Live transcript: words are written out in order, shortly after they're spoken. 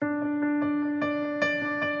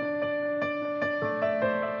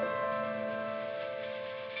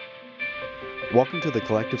Welcome to the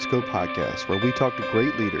Collective Scope podcast, where we talk to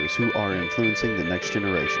great leaders who are influencing the next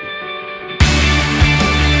generation.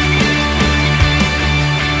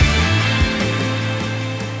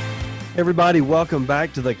 Everybody, welcome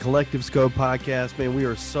back to the Collective Scope podcast. Man, we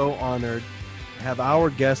are so honored to have our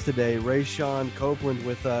guest today, Rashawn Copeland,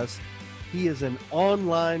 with us. He is an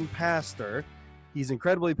online pastor. He's an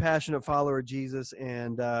incredibly passionate follower of Jesus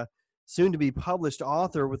and soon to be published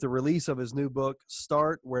author with the release of his new book,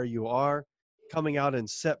 Start Where You Are, coming out in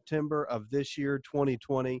September of this year,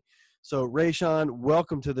 2020. So, Rashawn,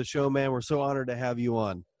 welcome to the show, man. We're so honored to have you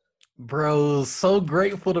on. Bro, so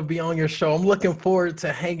grateful to be on your show. I'm looking forward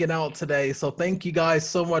to hanging out today. So thank you guys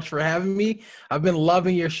so much for having me. I've been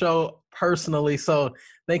loving your show personally. So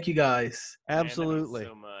thank you guys. Absolutely. Man,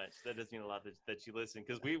 that means so much. That does mean a lot that you listen,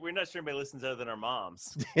 because we're not sure anybody listens other than our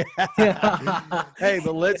moms. Hey,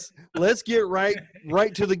 but let's get right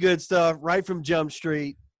to the good stuff, right from Jump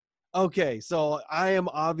Street. Okay, so I am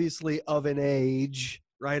obviously of an age,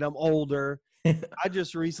 right? I'm older. I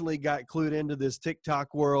just recently got clued into this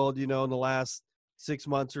TikTok world, in the last 6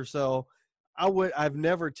 months or so. I've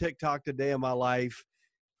never TikToked a day in my life.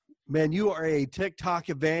 Man, you are a TikTok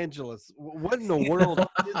evangelist. What in the world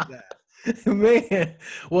is that? Man,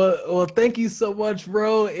 well, thank you so much,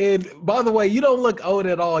 bro. And by the way, you don't look old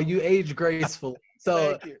at all. You age gracefully.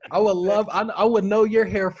 So I would know your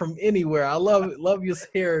hair from anywhere. I love your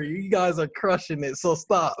hair. You guys are crushing it. So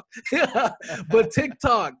stop. But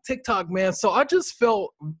TikTok, man. So I just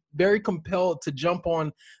felt very compelled to jump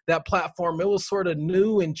on that platform. It was sort of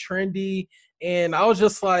new and trendy. And I was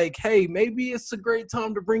just like, hey, maybe it's a great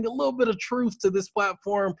time to bring a little bit of truth to this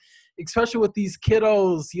platform, especially with these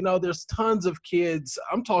kiddos. There's tons of kids.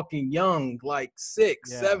 I'm talking young, like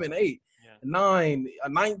 6, 7, 8, 9,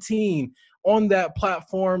 19 on that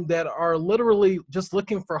platform that are literally just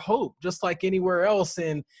looking for hope, just like anywhere else.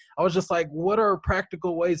 And I was just like, what are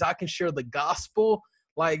practical ways I can share the gospel,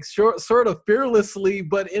 like sort of fearlessly,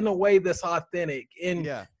 but in a way that's authentic? And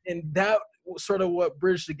that sort of what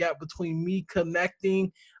bridged the gap between me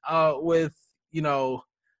connecting with,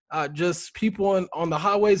 just people on the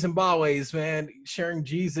highways and byways, man, sharing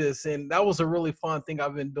Jesus. And that was a really fun thing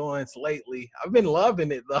I've been doing lately. I've been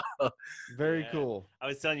loving it, though. Very cool. I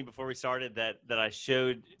was telling you before we started that I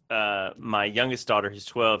showed my youngest daughter, who's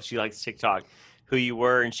 12, she likes TikTok, who you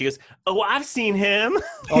were, and she goes, "Oh, I've seen him."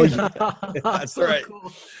 Oh, yeah. That's So right.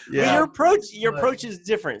 cool. Yeah. Well, your approach is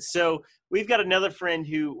different. So we've got another friend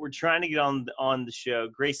who we're trying to get on the show,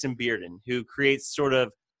 Grayson Bearden, who creates sort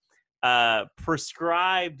of not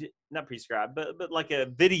prescribed, but like a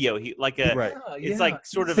video. It's like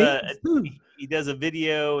sort of he does a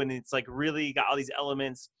video, and it's like really got all these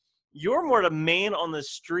elements. You're more the man on the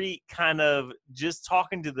street, kind of just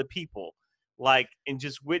talking to the people, and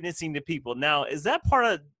just witnessing to people. Now, is that part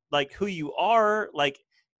of like who you are, like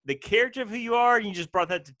the character of who you are, and you just brought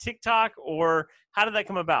that to TikTok, or how did that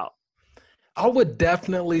come about? I would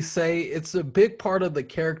definitely say it's a big part of the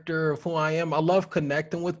character of who I am. I love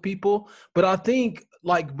connecting with people, but I think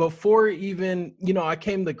like before even, I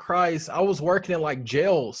came to Christ, I was working in like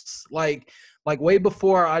jails, like way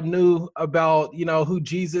before I knew about, who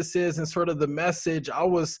Jesus is and sort of the message. I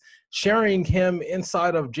was sharing him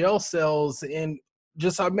inside of jail cells, and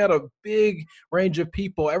I met a big range of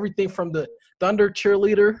people, everything from the Thunder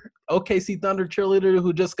cheerleader, OKC Thunder cheerleader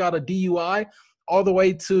who just got a DUI, all the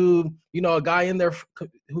way to, a guy in there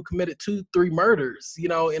who committed 2-3 murders,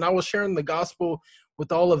 and I was sharing the gospel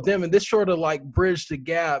with all of them. And this sort of like bridged the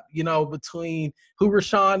gap, between who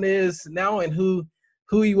Rashawn is now and who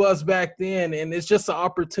he was back then. And it's just an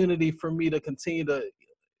opportunity for me to continue to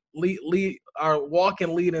lead or walk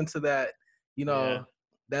and lead into that,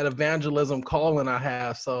 that evangelism calling I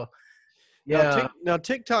have. So, yeah. Now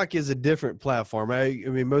TikTok is a different platform. I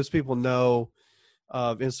mean, most people know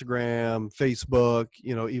of Instagram, Facebook,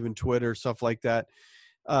 even Twitter, stuff like that.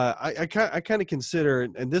 I kind of consider,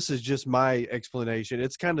 and this is just my explanation,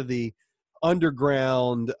 it's kind of the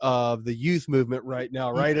underground of the youth movement right now,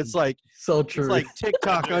 right? It's like so true. It's like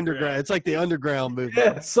TikTok underground. It's like the underground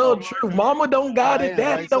movement. Yeah, so true. Mama don't got it.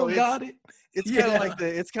 Daddy don't got it. It's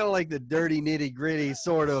kind of like the dirty nitty gritty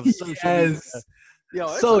sort of social media.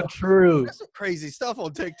 So true. There's some crazy stuff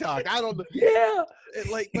on TikTok. I don't know. Yeah.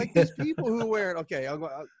 Like these people who wear, okay, I'm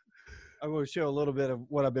going to show a little bit of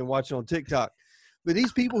what I've been watching on TikTok. But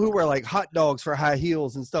these people who wear like hot dogs for high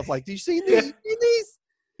heels and stuff like, do you see these? Yeah. See these?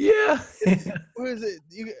 Yeah. What is it?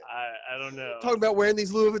 I don't know. Talking about wearing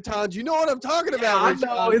these Louis Vuittons. You know what I'm talking about, I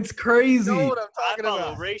know, it's crazy. You know what I'm talking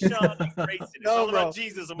about. Rashawn and Grayson. It's all about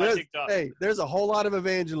Jesus on my TikTok. Hey, there's a whole lot of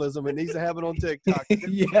evangelism that needs to happen on TikTok.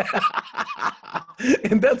 Yeah.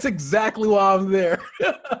 And that's exactly why I'm there.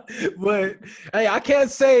 But hey, I can't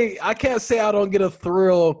say I don't get a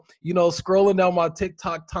thrill, scrolling down my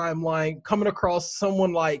TikTok timeline, coming across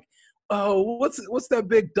someone like, oh, what's that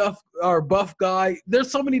big buff guy?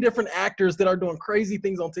 There's so many different actors that are doing crazy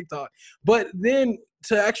things on TikTok. But then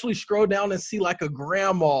to actually scroll down and see like a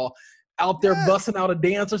grandma out there busting out a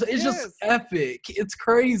dance, it's just epic. It's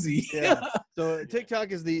crazy. Yeah. So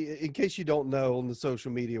TikTok is in case you don't know, in the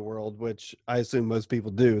social media world, which I assume most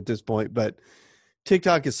people do at this point, but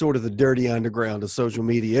TikTok is sort of the dirty underground of social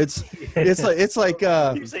media. It's like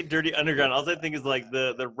you say dirty underground. All I think is like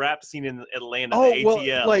the rap scene in Atlanta. Oh, the well,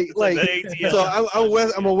 ATL. like the ATL. So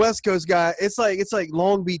I'm a West Coast guy. It's like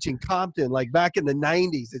Long Beach and Compton, like back in the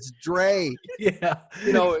 '90s. It's Dre. Yeah.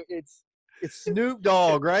 It's Snoop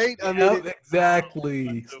Dogg, right? I mean,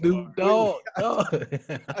 exactly. Snoop Dogg.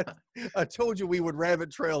 I told you we would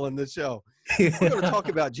rabbit trail in this show. We're going to talk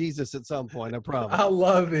about Jesus at some point, I promise. I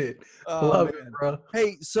love it. Love it, bro.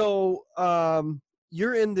 Hey, so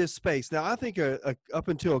you're in this space. Now, I think up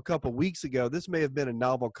until a couple weeks ago, this may have been a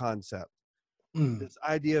novel concept. This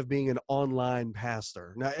idea of being an online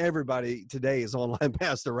pastor. Now, everybody today is online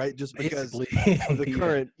pastor, right? Just because of the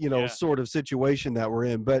current, sort of situation that we're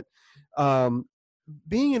in. But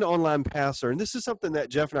being an online pastor, and this is something that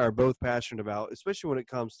Jeff and I are both passionate about, especially when it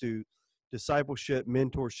comes to discipleship,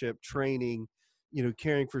 mentorship, training,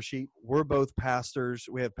 caring for sheep. We're both pastors.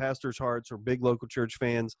 We have pastors' hearts. We're big local church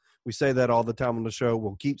fans. We say that all the time on the show.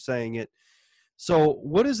 We'll keep saying it. So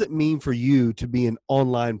what does it mean for you to be an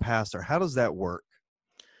online pastor? How does that work?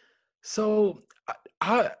 So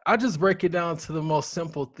I just break it down to the most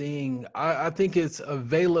simple thing. I think it's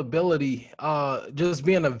availability, just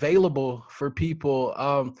being available for people.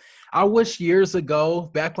 I wish years ago,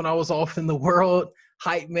 back when I was off in the world,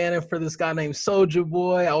 hype manning for this guy named Soulja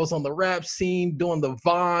Boy, I was on the rap scene doing the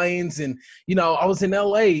vines, and I was in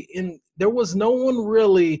LA, and there was no one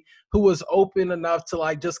really who was open enough to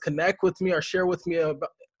like just connect with me or share with me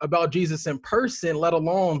about Jesus in person, let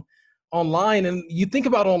alone online. And you think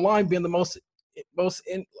about online being the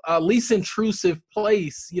least intrusive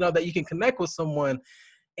place, that you can connect with someone.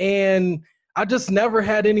 And I just never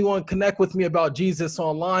had anyone connect with me about Jesus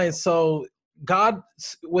online. So God,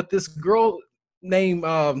 with this girl named,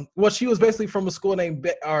 she was basically from a school named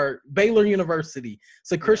Baylor University.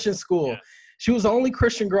 It's a Christian school. Yeah. She was the only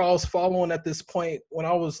Christian girl I was following at this point when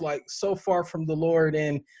I was like so far from the Lord.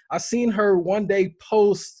 And I seen her one day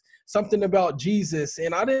post something about Jesus,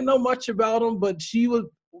 and I didn't know much about him, but she was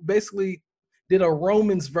basically did a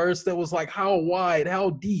Romans verse that was like how wide,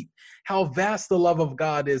 how deep, how vast the love of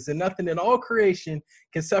God is, and nothing in all creation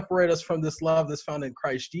can separate us from this love that's found in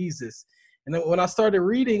Christ Jesus. And then when I started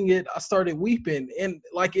reading it, I started weeping, and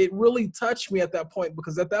like it really touched me at that point,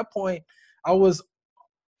 because at that point I was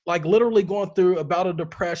like literally going through about a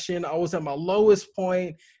depression. I was at my lowest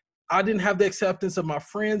point. I didn't have the acceptance of my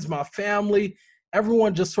friends, my family.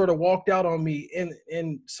 Everyone just sort of walked out on me,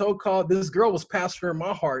 and so-called this girl was pastoring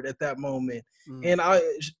my heart at that moment. And I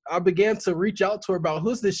began to reach out to her about,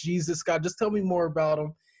 who's this Jesus guy? Just tell me more about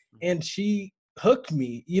him. And she hooked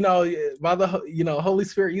me, by the, Holy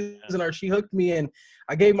Spirit using her, she hooked me, and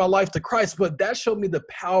I gave my life to Christ. But that showed me the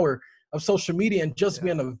power of social media and just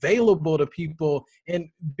being available to people and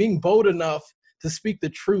being bold enough to speak the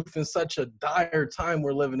truth in such a dire time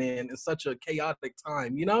we're living in such a chaotic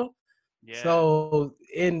time, Yeah. So,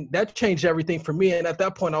 and that changed everything for me. And at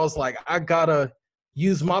that point, I was like, I gotta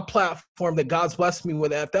use my platform that God's blessed me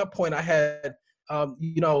with. At that point, I had,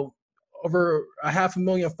 over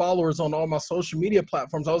 500,000 followers on all my social media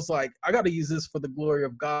platforms. I was like, I got to use this for the glory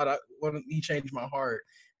of God. He changed my heart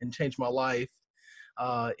and changed my life.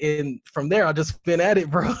 And from there, I just been at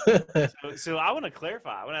it, bro. So I want to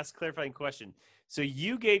clarify. I want to ask a clarifying question. So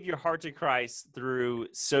you gave your heart to Christ through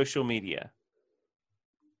social media?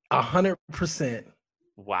 100%.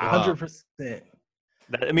 Wow. 100%.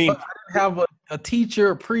 I mean, I didn't have a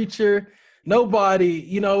teacher, a preacher,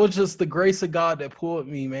 nobody. It was just the grace of God that pulled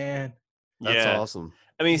me, man. That's awesome.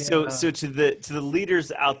 I mean, so to the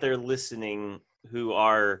leaders out there listening who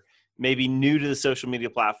are maybe new to the social media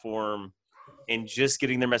platform and just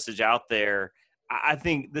getting their message out there, I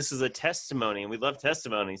think this is a testimony, and we love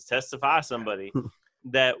testimonies. Testify somebody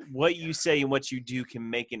that what you say and what you do can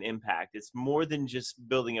make an impact. It's more than just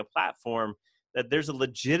building a platform, that there's a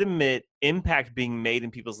legitimate impact being made in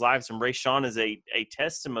people's lives. And Rashawn is a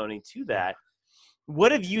testimony to that.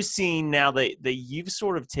 What have you seen now that you've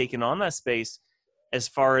sort of taken on that space as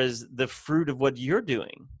far as the fruit of what you're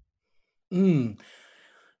doing?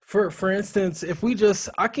 For instance, if we just,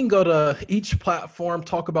 I can go to each platform,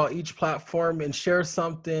 talk about each platform, and share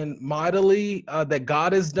something mightily that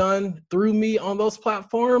God has done through me on those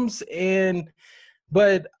platforms.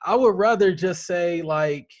 But I would rather just say,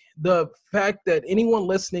 like, the fact that anyone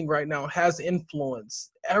listening right now has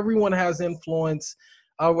influence. Everyone has influence,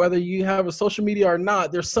 whether you have a social media or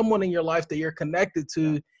not. There's someone in your life that you're connected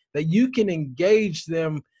to that you can engage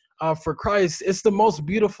them for Christ. It's the most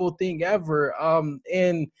beautiful thing ever.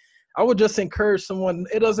 And I would just encourage someone.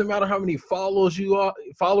 It doesn't matter how many followers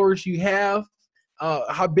you have,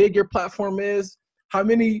 how big your platform is, how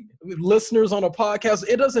many listeners on a podcast.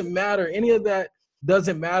 It doesn't matter. Any of that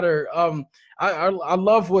doesn't matter. I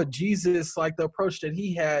love what Jesus, like the approach that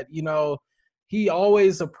he had. He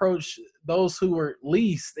always approached those who were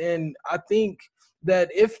least, and I think that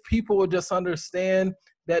if people would just understand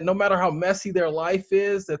that no matter how messy their life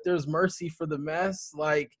is, that there's mercy for the mess,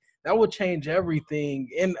 like that would change everything.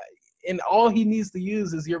 And all he needs to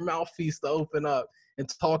use is your mouthpiece to open up and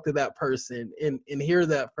talk to that person and hear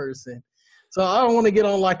that person. So I don't want to get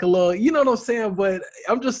on like a little, you know what I'm saying? But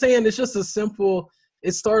I'm just saying it's just a simple,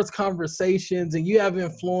 it starts conversations and you have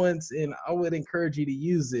influence, and I would encourage you to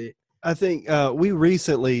use it. I think we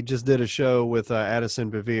recently just did a show with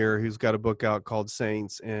Addison Bevere, who's got a book out called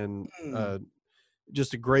Saints, and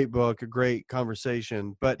just a great book, a great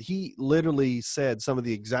conversation. But he literally said some of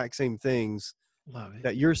the exact same things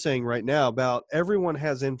that you're saying right now about everyone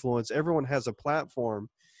has influence, everyone has a platform.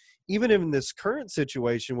 Even in this current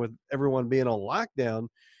situation with everyone being on lockdown,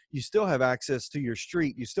 you still have access to your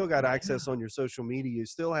street. You still got access on your social media. You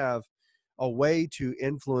still have a way to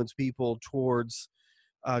influence people towards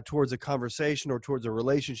a conversation or towards a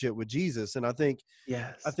relationship with Jesus. And I think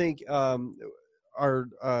our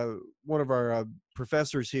one of our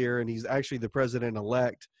professors here, and he's actually the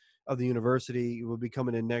president-elect of the university, who will be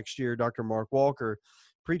coming in next year, Dr. Mark Walker,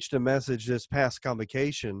 preached a message this past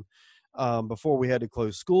convocation before we had to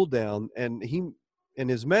close school down. And in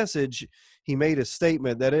his message, he made a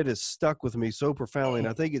statement that it has stuck with me so profoundly. And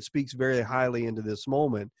I think it speaks very highly into this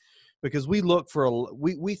moment, because we look for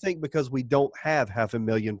we think because we don't have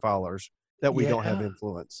 500,000 followers that we don't have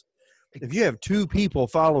influence. If you have 2 people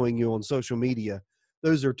following you on social media,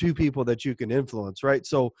 those are 2 people that you can influence, right?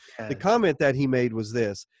 So the comment that he made was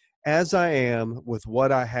this: as I am with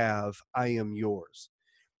what I have, I am yours.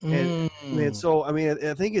 And so, I mean,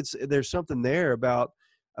 I think there's something there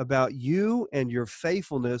about you and your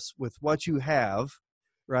faithfulness with what you have,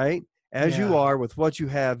 right? As you are with what you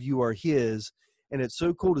have, you are his. And it's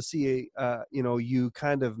so cool to see, you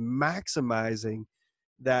kind of maximizing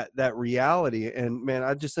that reality. And man,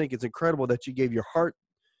 I just think it's incredible that you gave your heart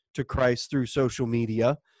to Christ through social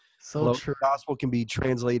media. So true. The gospel can be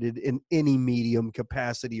translated in any medium,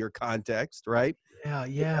 capacity, or context, right? Yeah.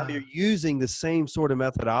 You're using the same sort of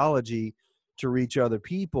methodology to reach other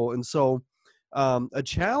people. And so a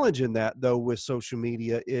challenge in that, though, with social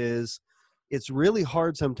media is it's really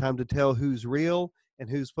hard sometimes to tell who's real and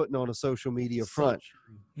who's putting on a social media front.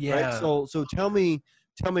 Right? So tell me,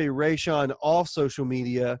 Rashawn, off social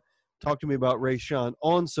media. Talk to me about Rashawn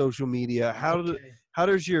on social media. How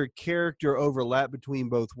does your character overlap between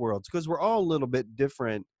both worlds? Because we're all a little bit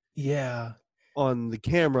different on the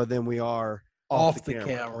camera than we are off the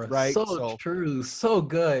camera. Right? So true. So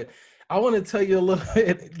good. I want to tell you a little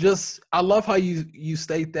bit, I love how you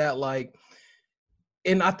state that, like,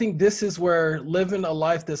 and I think this is where living a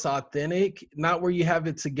life that's authentic, not where you have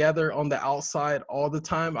it together on the outside all the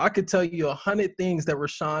time. I could tell you 100 things that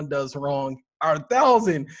Rashawn does wrong, or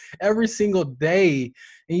 1,000 every single day.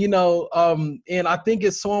 And, and I think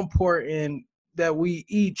it's so important that we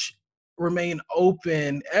each remain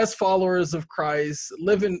open as followers of Christ,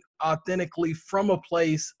 living authentically from a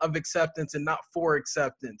place of acceptance and not for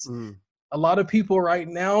acceptance. A lot of people right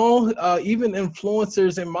now, even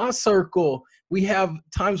influencers in my circle, we have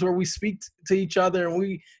times where we speak to each other and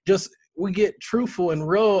we get truthful and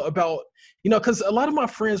real about, because a lot of my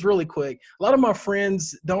friends, really quick, a lot of my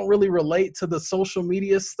friends don't really relate to the social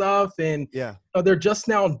media stuff. And they're just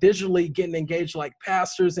now digitally getting engaged, like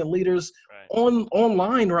pastors and leaders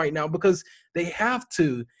online right now, because they have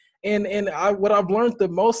to. And what I've learned the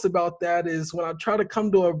most about that is when I try to come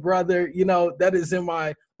to a brother, that is in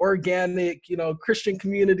my organic, Christian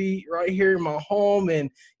community right here in my home, and,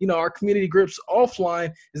 our community groups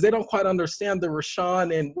offline, is they don't quite understand the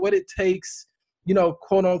Rashawn and what it takes,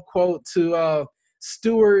 quote unquote, to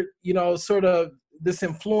steward, sort of this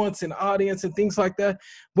influence and audience and things like that.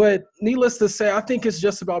 But needless to say, I think it's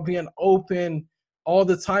just about being open all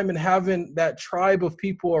the time and having that tribe of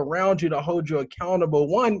people around you to hold you accountable.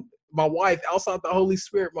 One, my wife, outside the Holy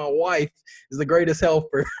Spirit, my wife is the greatest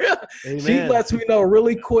helper. Amen. She lets me know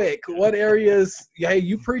really quick what areas, hey,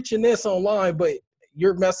 you preaching this online, but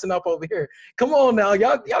you're messing up over here. Come on now,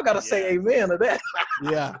 y'all got to say amen to that.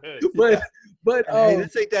 Yeah. But hey,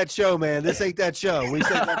 this ain't that show, man. This ain't that show. We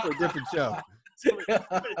said that for a different show.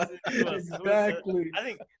 Exactly. I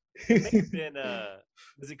think it may have been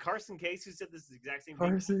was it Carson Case who said this exact same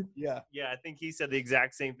thing? Yeah. I think he said the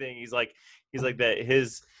exact same thing. He's like that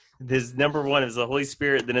his number one is the Holy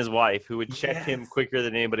Spirit, then his wife, who would check him quicker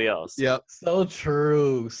than anybody else. Yep. So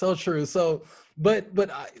true. So but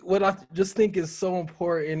what I just think is so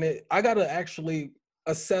important, I gotta actually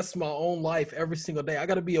assess my own life every single day. I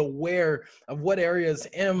gotta be aware of what areas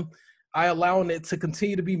am I allowing it to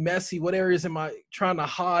continue to be messy, what areas am I trying to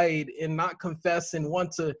hide and not confess, and one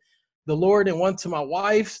to the Lord and one to my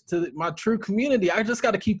wife, to my true community. I just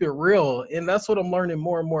got to keep it real. And that's what I'm learning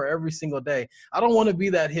more and more every single day. I don't want to be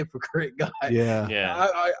that hypocrite guy. Yeah.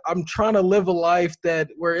 I'm trying to live a life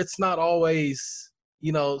where it's not always,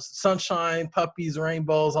 sunshine, puppies,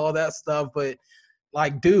 rainbows, all that stuff. But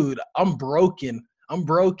like, dude, I'm broken.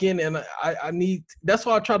 And I need, that's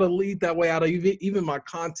why I try to lead that way out of even my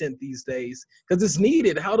content these days, because it's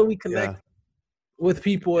needed. How do we connect with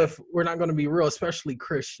people if we're not going to be real, especially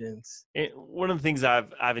Christians? One of the things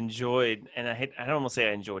I've enjoyed, and I don't want to say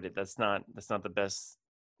I enjoyed it. That's not the best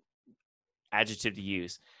adjective to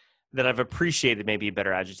use. That I've appreciated, maybe a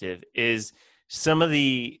better adjective, is some of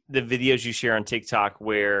the videos you share on TikTok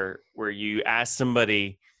where you ask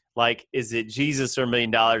somebody, like, is it Jesus or $1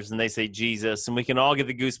 million? And they say Jesus, and we can all get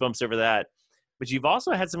the goosebumps over that. But you've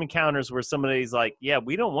also had some encounters where somebody's like, yeah,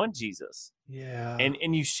 we don't want Jesus. Yeah.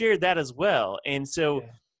 And you shared that as well. And so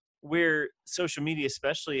where social media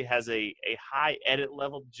especially has a high edit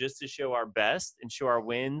level just to show our best and show our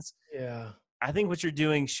wins. Yeah. I think what you're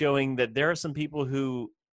doing, showing that there are some people who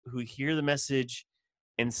hear the message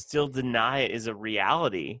and still deny it is a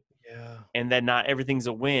reality. Yeah. And that not everything's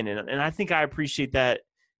a win. And I think I appreciate that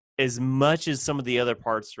as much as some of the other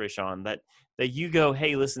parts, Rashawn, that you go,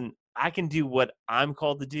 hey, listen, I can do what I'm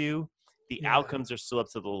called to do. The outcomes are still up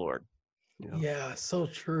to the Lord. Yeah, so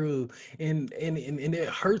true. And it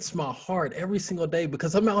hurts my heart every single day,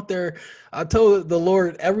 because I'm out there. I told the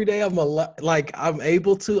Lord every day I'm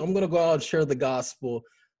able to, I'm going to go out and share the gospel.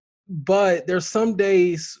 But there's some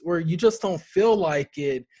days where you just don't feel like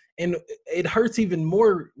it. And it hurts even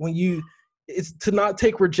more when it's to not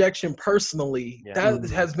take rejection personally. Yeah. That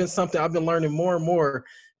has been something I've been learning more and more,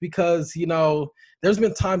 because, there's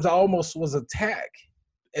been times I almost was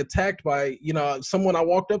attacked by, someone I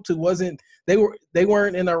walked up to they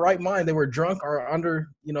weren't in their right mind. They were drunk or under,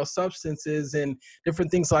 substances and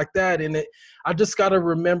different things like that. And I just got to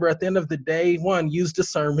remember, at the end of the day, one, use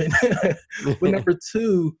discernment. But number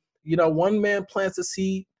two, one man plants a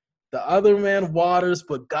seed, the other man waters,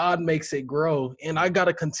 but God makes it grow. And I got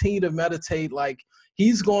to continue to meditate, like,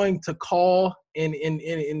 he's going to call, and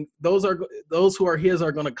those who are his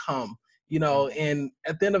are going to come. And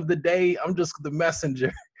at the end of the day, I'm just the messenger,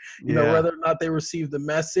 whether or not they receive the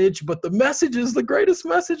message. But the message is the greatest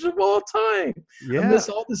message of all time. Yeah. Amidst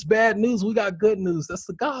all this bad news, we got good news. That's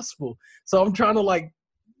the gospel. So I'm trying to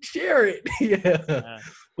share it. Yeah.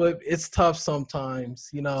 But it's tough sometimes,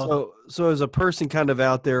 So as a person kind of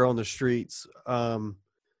out there on the streets,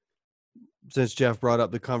 since Jeff brought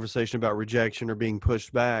up the conversation about rejection or being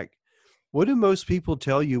pushed back, what do most people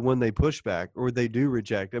tell you when they push back or they do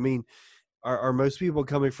reject? I mean, are most people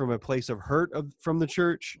coming from a place of hurt from the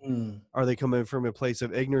church? Are they coming from a place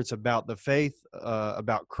of ignorance about the faith,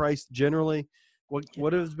 about Christ generally?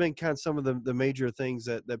 What has been kind of some of the major things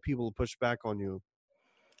that people push back on you?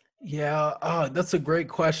 Yeah, that's a great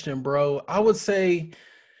question, bro. I would say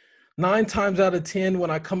 9 times out of 10, when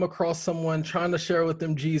I come across someone trying to share with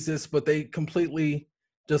them Jesus, but they completely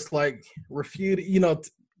just refute,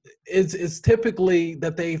 it's typically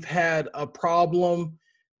that they've had a problem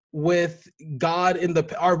with God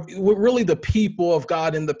really the people of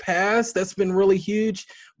God in the past. That's been really huge.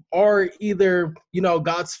 Or either,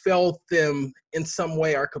 God's failed them in some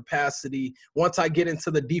way or capacity. Once I get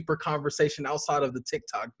into the deeper conversation outside of the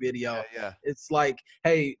TikTok video, it's like,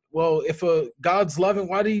 hey, well, if God's loving,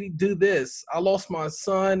 why did he do this? I lost my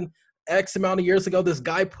son X amount of years ago. This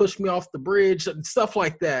guy pushed me off the bridge, stuff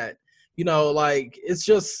like that.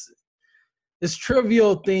 It's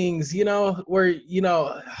trivial things, where,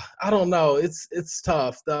 I don't know. It's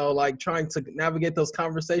tough though, trying to navigate those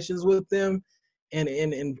conversations with them.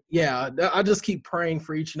 And yeah, I just keep praying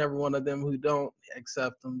for each and every one of them who don't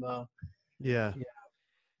accept them though. Yeah.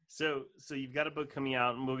 So you've got a book coming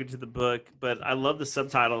out, and we'll get to the book, but I love the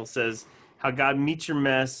subtitle. It says, how God meets your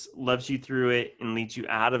mess, loves you through it, and leads you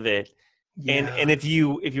out of it. Yeah. And if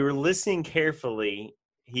you were listening carefully,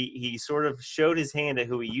 he sort of showed his hand at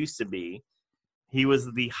who he used to be. He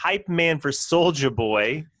was the hype man for Soulja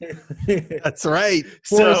Boy. That's right.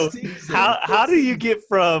 So how do you get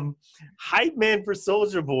from hype man for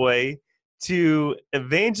Soulja Boy to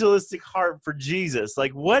evangelistic heart for Jesus?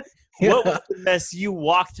 Like what was the mess you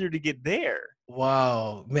walked through to get there?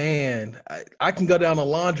 Wow, man. I can go down a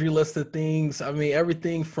laundry list of things. I mean,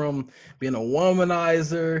 everything from being a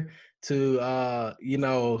womanizer to,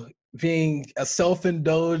 being a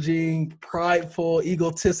self-indulging, prideful,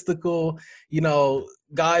 egotistical,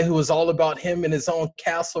 guy who was all about him and his own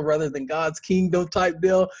castle rather than God's kingdom type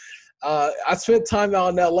deal. I spent time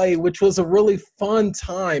out in LA, which was a really fun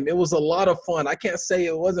time. It was a lot of fun. I can't say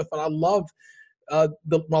it wasn't fun. I loved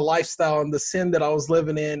my lifestyle and the sin that I was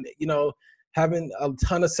living in, having a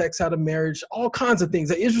ton of sex out of marriage, all kinds of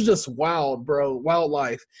things. It was just wild, bro, wild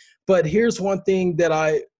life. But here's one thing that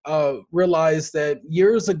I realized that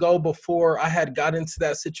years ago, before I had got into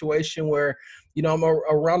that situation where, I'm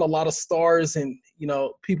around a lot of stars and,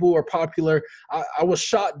 people who are popular. I was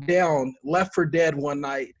shot down, left for dead one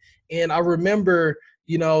night. And I remember,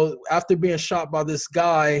 after being shot by this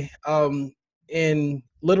guy, and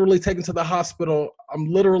literally taken to the hospital. I'm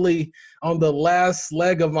literally on the last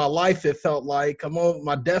leg of my life. It felt like I'm on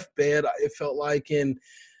my deathbed. It felt like, and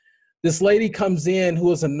this lady comes in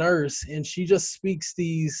who is a nurse, and she just speaks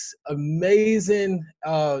these amazing,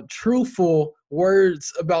 truthful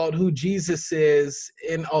words about who Jesus is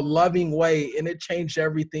in a loving way. And it changed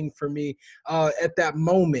everything for me at that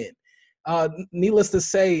moment. Needless to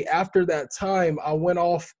say, after that time, I went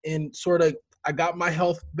off and I got my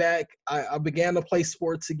health back. I began to play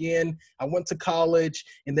sports again. I went to college,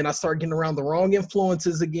 and then I started getting around the wrong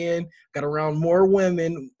influences again, got around more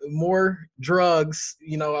women, more drugs.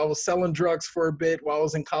 I was selling drugs for a bit while I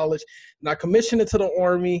was in college, and I commissioned it to the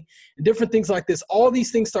Army and different things like this. All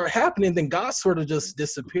these things started happening. Then God sort of just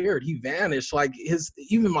disappeared. He vanished, like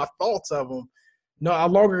even my thoughts of him. No, I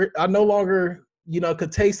no longer,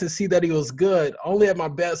 could taste and see that he was good. Only at my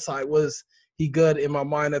bedside was he good in my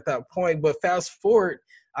mind at that point. But fast forward,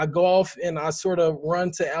 I go off and I sort of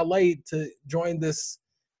run to LA to join this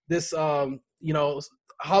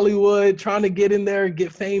Hollywood, trying to get in there and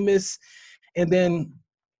get famous. And then,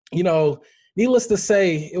 needless to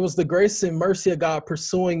say, it was the grace and mercy of God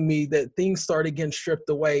pursuing me that things started getting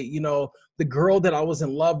stripped away. The girl that I was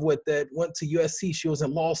in love with that went to USC, she was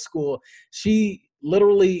in law school. She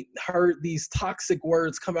literally heard these toxic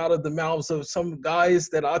words come out of the mouths of some guys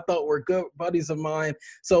that I thought were good buddies of mine.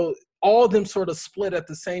 So all of them sort of split at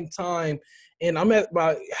the same time. And I'm at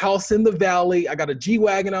my house in the valley. I got a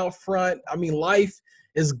G-Wagon out front. I mean, life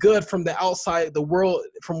is good from the outside, the world,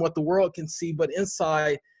 from what the world can see, but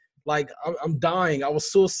inside, like, I'm dying. I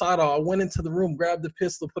was suicidal. I went into the room, grabbed the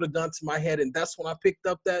pistol, put a gun to my head, and that's when I picked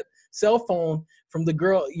up that cell phone from the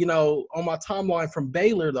girl, on my timeline from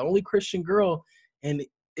Baylor, the only Christian girl. And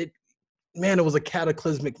it was a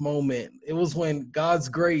cataclysmic moment. It was when God's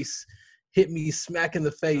grace hit me smack in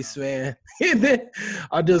the face, man. And then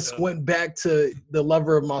I just went back to the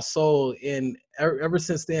lover of my soul. And ever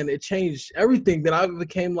since then, it changed everything. That I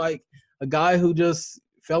became like a guy who just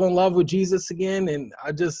fell in love with Jesus again. And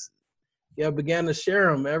I just, began to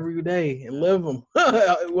share him every day and live him.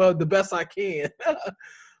 Well, the best I can.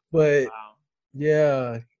 But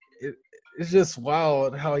it's just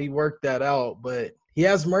wild how he worked that out, but he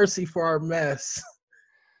has mercy for our mess.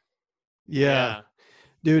 Yeah.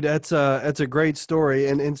 Dude, that's a great story.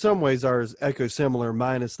 And in some ways ours echo similar,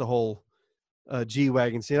 minus the whole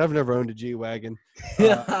G-Wagon scene. I've never owned a G-Wagon.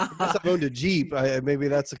 I guess I've owned a Jeep. Maybe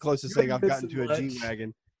that's the closest thing I've gotten to a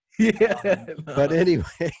G-Wagon. But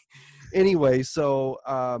anyway, so,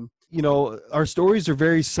 our stories are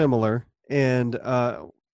very similar. And I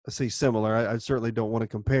say similar. I certainly don't want to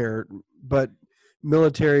compare, but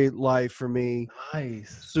military life for me,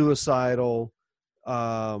 nice, suicidal,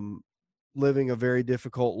 living a very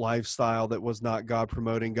difficult lifestyle that was not God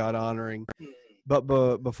promoting, God honoring. But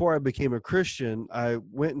before I became a Christian, I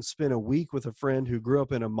went and spent a week with a friend who grew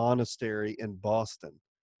up in a monastery in Boston.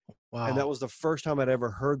 Wow. And that was the first time I'd ever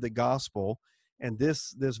heard the gospel. And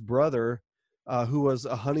this brother, who was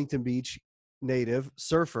a Huntington Beach native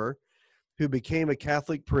surfer, who became a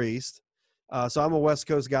Catholic priest. So I'm a West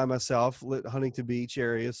Coast guy myself, Huntington Beach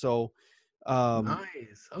area. So,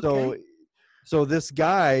 nice. Okay. So this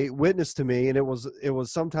guy witnessed to me, and it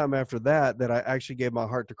was sometime after that I actually gave my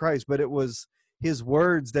heart to Christ. But it was his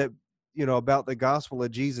words that, about the gospel of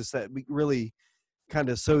Jesus that really kind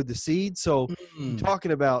of sowed the seed. So you're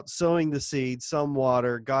talking about sowing the seed, some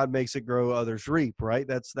water, God makes it grow, others reap, right?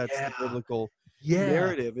 That's the biblical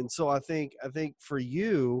narrative. And so I think for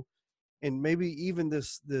you, and maybe even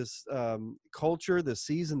this culture, this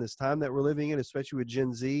season, this time that we're living in, especially with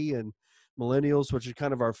Gen Z and millennials, which is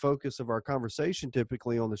kind of our focus of our conversation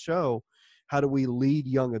typically on the show, how do we lead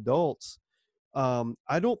young adults? I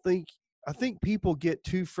think people get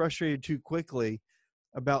too frustrated too quickly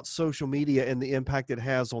about social media and the impact it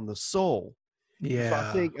has on the soul.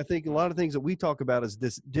 Yeah. So I think a lot of things that we talk about is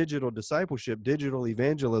this digital discipleship, digital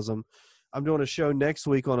evangelism. I'm doing a show next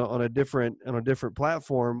week on a different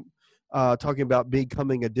platform, talking about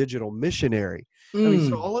becoming a digital missionary. I mean,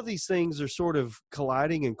 so all of these things are sort of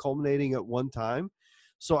colliding and culminating at one time.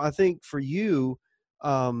 So I think for you,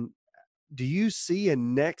 do you see a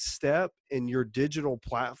next step in your digital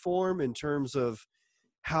platform in terms of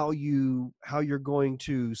how you're going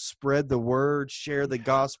to spread the word, share the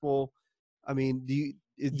gospel? I mean, do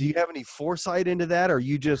you have any foresight into that, or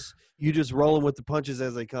you just rolling with the punches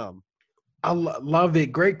as they come? I love it.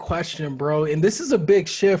 Great question, bro. And this is a big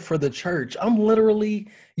shift for the church. I'm literally,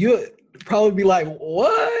 you probably be like,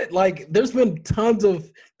 what? Like, there's been tons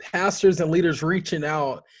of pastors and leaders reaching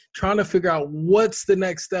out, trying to figure out what's the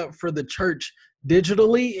next step for the church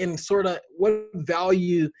digitally, and sort of what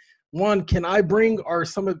value, one, can I bring, or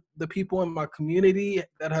some of the people in my community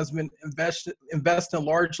that has been investing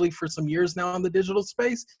largely for some years now in the digital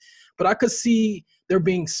space. But I could see there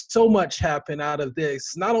being so much happen out of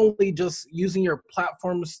this, not only just using your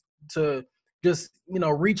platforms to just,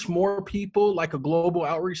 reach more people like a global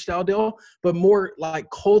outreach style deal, but more like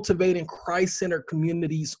cultivating Christ-centered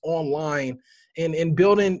communities online and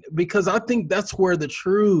building, because I think that's where the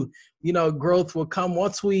true, growth will come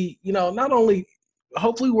once we, not only,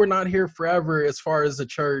 hopefully we're not here forever as far as the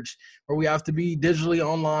church where we have to be digitally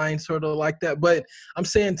online, sort of like that. But I'm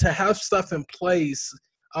saying to have stuff in place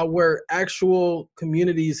where actual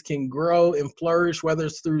communities can grow and flourish, whether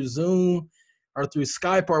it's through Zoom or through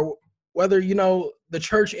Skype, or whether, the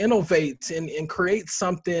church innovates and creates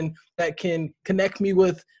something that can connect me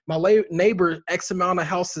with my neighbor X amount of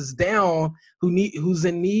houses down who's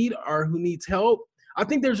in need or who needs help. I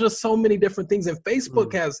think there's just so many different things, and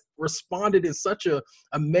Facebook has responded in such a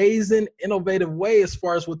amazing, innovative way as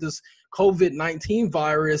far as with this COVID-19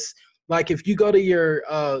 virus. Like, if you go to your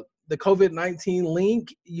the COVID-19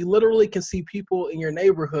 link, you literally can see people in your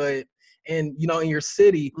neighborhood and, in your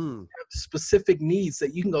city have specific needs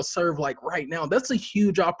that you can go serve, like right now. That's a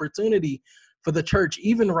huge opportunity for the church,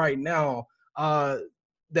 even right now,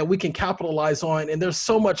 that we can capitalize on. And there's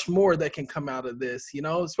so much more that can come out of this,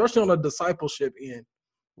 especially on a discipleship end.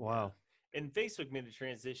 Wow. And Facebook made the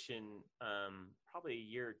transition probably a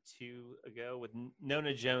year or two ago with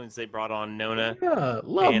Nona Jones. They brought on Nona. Yeah,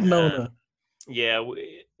 love Nona. Yeah,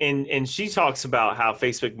 and she talks about how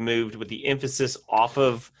Facebook moved with the emphasis off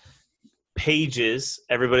of pages,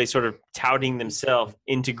 everybody sort of touting themselves,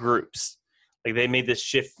 into groups. Like, they made this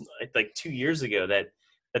shift like 2 years ago that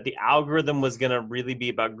the algorithm was going to really be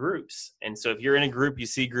about groups. And so if you're in a group, you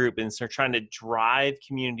see group, and so trying to drive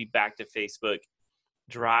community back to Facebook,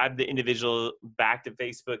 drive the individual back to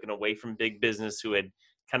Facebook and away from big business who had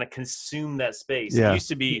kind of consumed that space. It used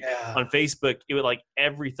to be on Facebook, it would, like,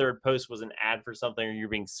 every third post was an ad for something or you're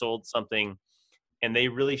being sold something, and they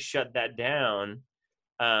really shut that down.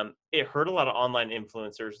 It hurt a lot of online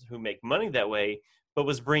influencers who make money that way, but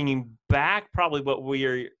was bringing back probably what we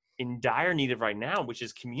are in dire need of right now, which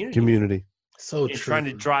is community. So true. Trying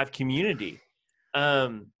to drive community.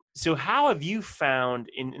 So how have you found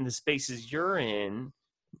in the spaces you're in,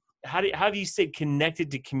 how have you stayed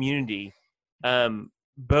connected to community,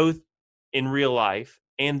 both in real life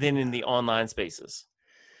and then in the online spaces?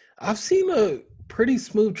 I've seen a pretty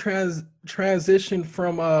smooth transition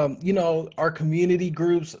from, our community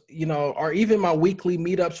groups, or even my weekly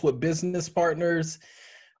meetups with business partners.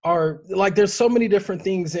 Are like, there's so many different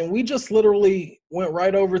things, and we just literally went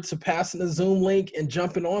right over to passing the Zoom link and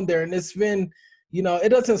jumping on there. And it's been, it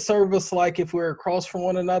doesn't serve us like if we're across from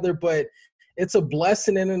one another, but it's a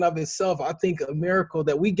blessing in and of itself. I think a miracle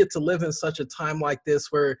that we get to live in such a time like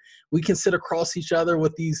this, where we can sit across each other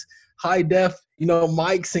with these high def,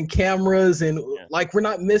 mics and cameras, and like, we're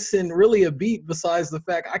not missing really a beat besides the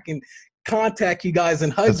fact I can contact you guys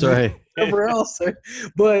and hug That's you, right. whatever else.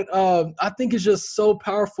 But I think it's just so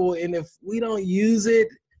powerful. And if we don't use it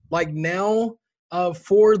like now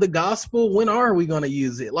for the gospel, when are we going to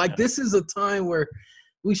use it? Like, this is a time where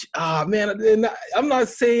we man, and I'm not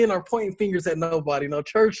saying or pointing fingers at nobody, no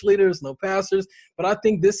church leaders, no pastors, but I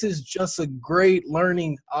think this is just a great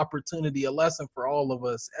learning opportunity, a lesson for all of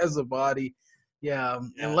us as a body Yeah.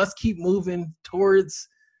 And let's keep moving towards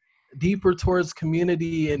deeper towards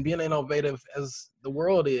community and being innovative as the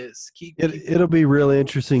world is. It'll be really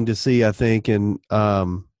interesting to see, I think, and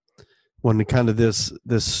when the kind of this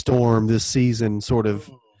storm, this season sort of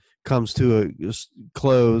comes to a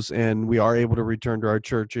close, and we are able to return to our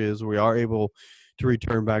churches, we are able to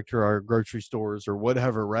return back to our grocery stores or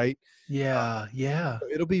whatever, right? Yeah, yeah.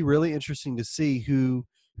 It'll be really interesting to see who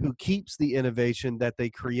keeps the innovation that they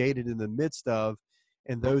created in the midst of,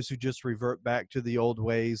 and those who just revert back to the old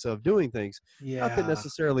ways of doing things. Not that Yeah.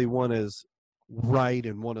 necessarily one is right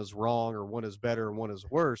and one is wrong, or one is better and one is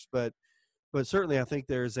worse, but certainly I think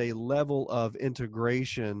there's a level of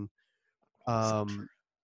integration of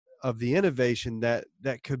the innovation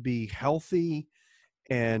that could be healthy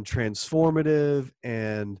and transformative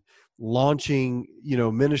and launching,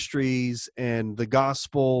 ministries and the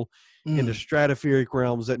gospel into stratospheric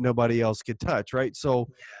realms that nobody else could touch, right? So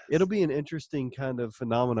it'll be an interesting kind of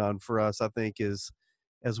phenomenon for us, I think, as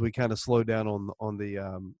we kind of slow down on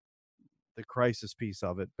the crisis piece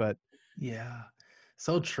of it. But yeah,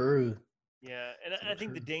 so true. Yeah, and So I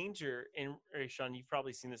think true. the danger, and Rashawn, you've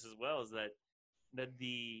probably seen this as well, is that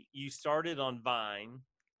you started on Vine,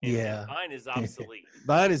 and Yeah. Vine is obsolete.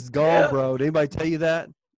 Vine is gone, Yeah. bro. Did anybody tell you that?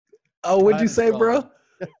 Oh, what'd Vine you is say, gone. bro?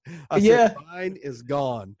 I Yeah. said Vine is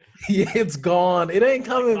gone. Yeah, it's gone. It ain't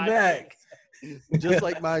coming Like back. Just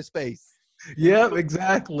like MySpace. Yep,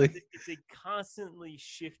 exactly. It's a constantly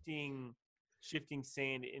shifting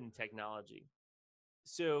sand in technology.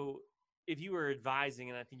 So if you were advising,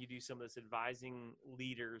 and I think you do some of this, advising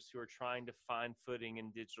leaders who are trying to find footing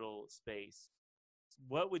in digital space,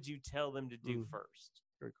 what would you tell them to do first?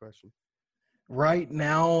 Great question. Right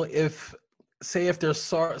now, if they're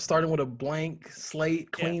starting with a blank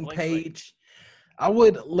slate, clean blank slate. page, I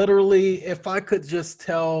would literally, if I could just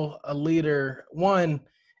tell a leader, one,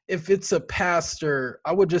 if it's a pastor,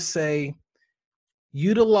 I would just say,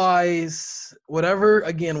 utilize whatever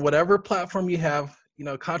platform you have,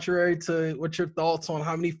 contrary to what your thoughts on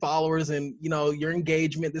how many followers and, your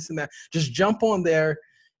engagement, this and that, just jump on there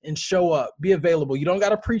and show up, be available. You don't got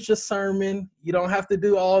to preach a sermon. You don't have to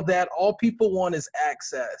do all of that. All people want is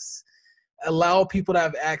access. Allow people to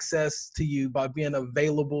have access to you by being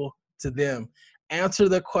available to them. Answer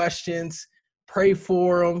the questions, pray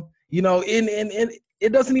for them, and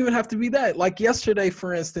it doesn't even have to be that. Like yesterday,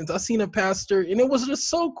 for instance, I seen a pastor and it was just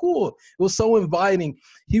so cool. It was so inviting.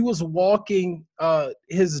 He was walking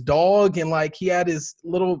his dog, and like he had his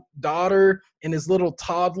little daughter and his little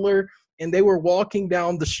toddler, and they were walking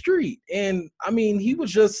down the street. And I mean, he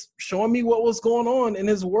was just showing me what was going on in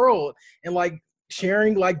his world, and like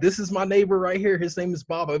sharing, like, this is my neighbor right here. His name is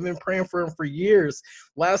Bob. I've been praying for him for years.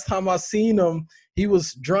 Last time I seen him, he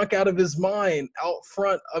was drunk out of his mind out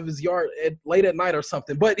front of his yard late at night or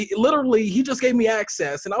something. But he just gave me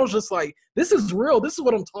access. And I was just like, this is real. This is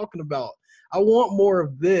what I'm talking about. I want more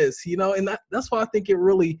of this, and that's why I think it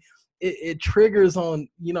really, it triggers on,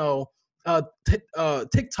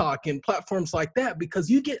 TikTok and platforms like that, because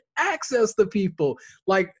you get access to people,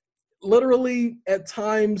 like literally at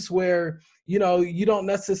times where, you don't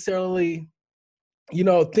necessarily,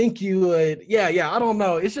 think you would. Yeah, I don't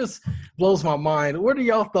know. It just blows my mind. What are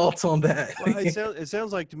y'all thoughts on that? Well, it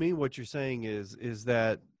sounds like to me what you're saying is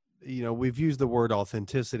that, we've used the word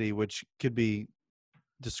authenticity, which could be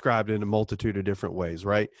described in a multitude of different ways,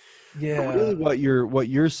 right? Yeah. But really what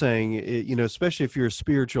you're saying, especially if you're a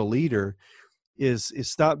spiritual leader, is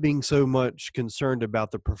stop being so much concerned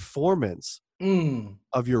about the performance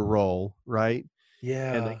of your role, right?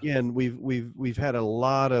 Yeah. And again, we've had a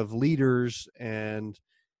lot of leaders and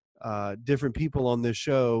different people on this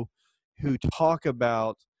show who talk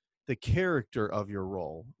about the character of your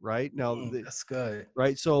role, right? Now, that's good.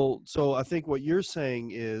 Right. So I think what you're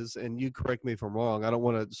saying is, and you correct me if I'm wrong, I don't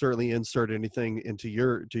want to certainly insert anything into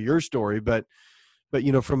your story, but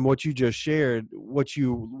from what you just shared, what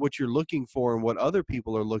you're looking for and what other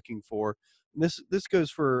people are looking for, and this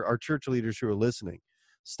goes for our church leaders who are listening.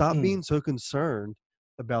 Stop being so concerned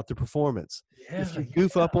about the performance. If you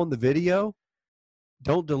goof up on the video,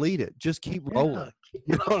 don't delete it. Just keep rolling. Keep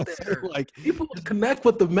it up there. Like, people connect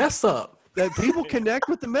with the mess up. That people connect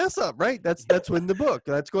with the mess up, right? That's in the book.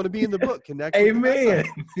 That's going to be in the book. Connect. Amen.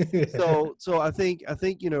 With the mess up. So I think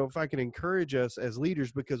if I can encourage us as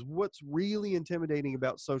leaders, because what's really intimidating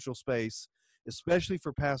about social space, especially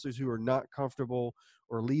for pastors who are not comfortable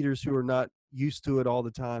or leaders who are not used to it all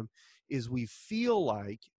the time, is we feel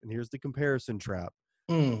like, and here's the comparison trap,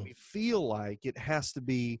 we feel like it has to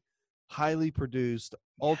be highly produced,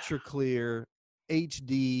 ultra clear,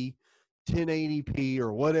 HD, 1080p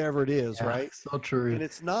or whatever it is, right? So true. And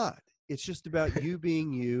it's not. It's just about you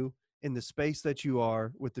being you in the space that you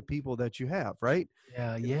are with the people that you have, right?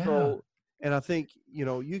 Yeah, And yeah. so, and I think,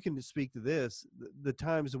 you can speak to this, the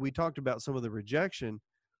times that we talked about some of the rejection,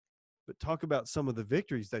 but talk about some of the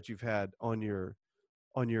victories that you've had on your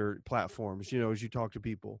platforms, as you talk to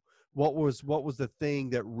people. What was the thing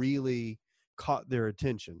that really caught their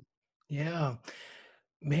attention? Yeah.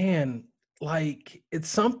 Man, like it's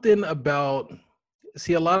something about,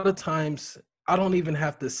 see, a lot of times I don't even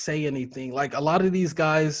have to say anything. Like a lot of these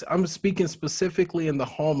guys, I'm speaking specifically in the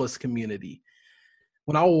homeless community.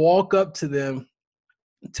 When I walk up to them,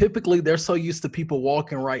 typically they're so used to people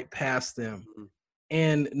walking right past them Mhm.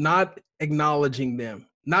 and not acknowledging them,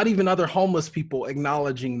 not even other homeless people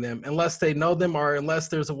acknowledging them unless they know them or unless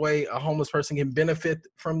there's a way a homeless person can benefit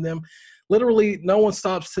from them. Literally, no one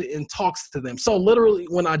stops and talks to them. So literally,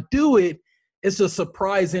 when I do it, it's a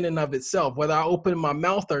surprise in and of itself, whether I open my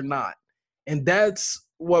mouth or not. And that's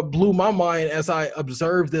what blew my mind as I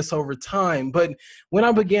observed this over time. But when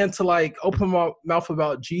I began to like open my mouth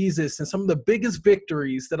about Jesus, and some of the biggest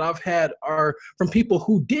victories that I've had are from people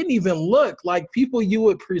who didn't even look like people you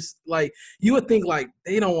would you would think like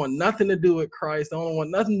they don't want nothing to do with Christ, they don't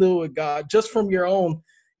want nothing to do with God, just from your own,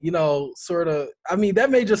 sort of. I mean,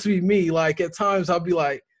 that may just be me. Like at times I'll be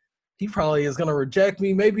like, he probably is gonna reject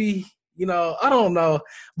me. Maybe, I don't know.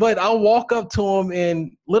 But I'll walk up to him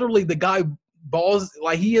and literally the guy balls,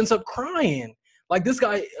 like he ends up crying. Like this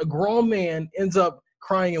guy, a grown man, ends up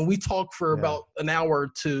crying, and we talk for about an hour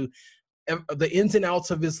or two, the ins and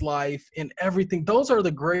outs of his life and everything. Those are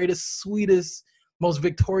the greatest, sweetest, most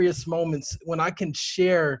victorious moments when I can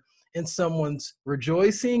share in someone's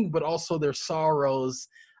rejoicing, but also their sorrows.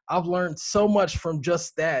 I've learned so much from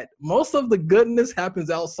just that. Most of the goodness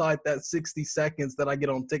happens outside that 60 seconds that I get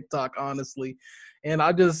on TikTok, honestly. And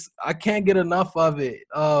I can't get enough of it.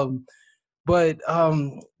 But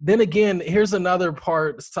then again, here's another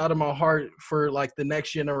side of my heart for like the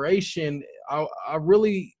next generation. I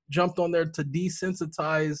really jumped on there to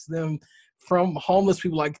desensitize them from homeless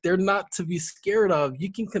people. Like they're not to be scared of.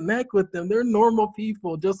 You can connect with them. They're normal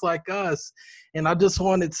people just like us. And I just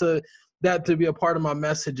wanted that to be a part of my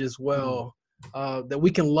message as well. That we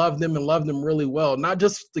can love them and love them really well. Not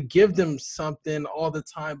just to give them something all the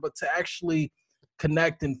time, but to actually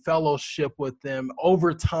connect and fellowship with them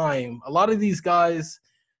over time. A lot of these guys,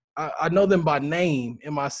 I know them by name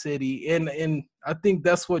in my city, and I think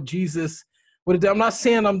that's what Jesus would have done. I'm not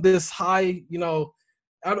saying I'm this high,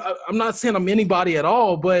 I'm not saying I'm anybody at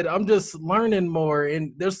all, but I'm just learning more.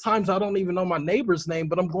 And there's times I don't even know my neighbor's name,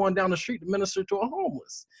 but I'm going down the street to minister to a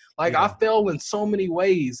homeless. Like I fell in so many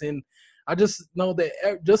ways, and I just know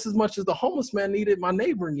that just as much as the homeless man needed, my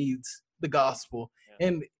neighbor needs the gospel.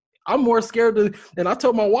 And I'm more scared and I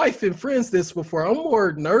told my wife and friends this before, I'm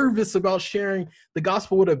more nervous about sharing the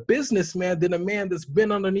gospel with a businessman than a man that's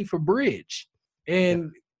been underneath a bridge.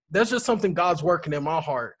 And that's just something God's working in my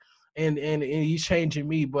heart, and he's changing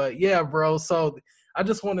me. But yeah, bro. So I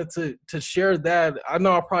just wanted to share that. I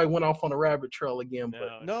know I probably went off on a rabbit trail again,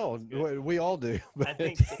 but No, we all do. I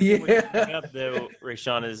think what you bring up though,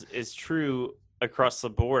 Rashawn, is true across the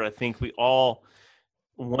board. I think we all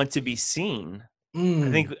want to be seen. I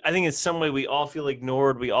think in some way we all feel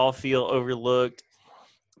ignored, we all feel overlooked,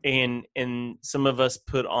 and some of us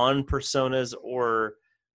put on personas or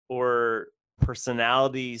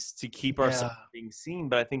personalities to keep ourselves being seen.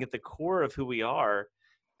 But I think at the core of who we are,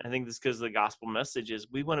 I think this goes to the gospel message, is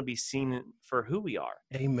we want to be seen for who we are.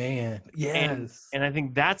 Amen. Yes. And I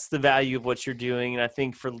think that's the value of what you're doing. And I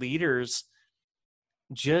think for leaders,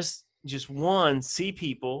 just one, see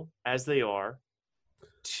people as they are.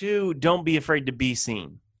 Two, don't be afraid to be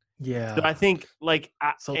seen. Yeah. So I think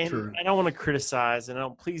true. I don't want to criticize, and I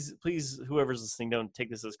don't please whoever's listening, don't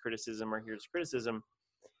take this as criticism or here's criticism.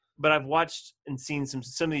 But I've watched and seen some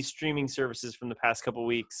of these streaming services from the past couple of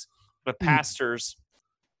weeks of pastors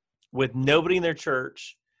with nobody in their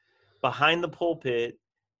church behind the pulpit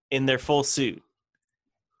in their full suit.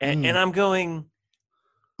 And I'm going,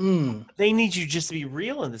 they need you just to be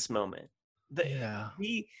real in this moment.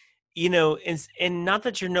 And not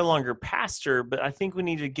that you're no longer pastor, but I think we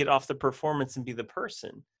need to get off the performance and be the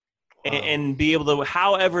person. And be able to,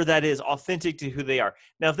 however that is, authentic to who they are.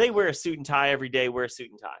 Now, if they wear a suit and tie every day, wear a suit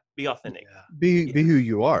and tie. Be authentic. Be who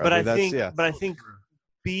you are. But I think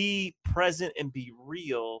be present and be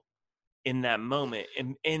real in that moment,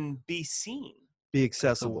 and be seen. Be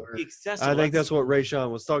accessible. Be accessible. I think that's what Rashawn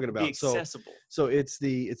was talking about. Be accessible. So it's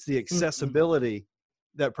the accessibility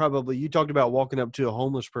that probably you talked about walking up to a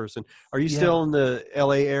homeless person. Are you still in the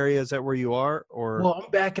LA area? Is that where you are? Or well,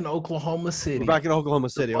 I'm back in Oklahoma City. We're back in Oklahoma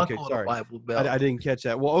City. Okay, sorry. I didn't catch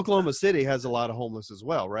that. Well, Oklahoma City has a lot of homeless as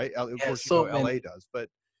well, right? Of course, LA does, but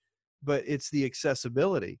but it's the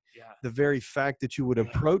accessibility. Yeah. The very fact that you would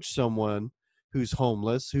approach someone who's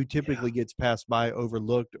homeless, who typically gets passed by,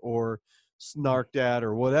 overlooked, or snarked at,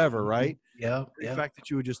 or whatever, right? Yeah. The fact that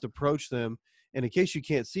you would just approach them, and in case you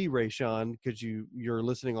can't see Rashawn because you're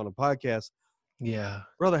listening on a podcast, Yeah.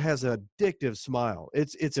 brother has an addictive smile.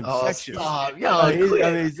 It's infectious. Stop. I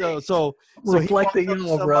mean, so he reflecting walks up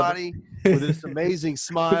to you, brother. somebody with this amazing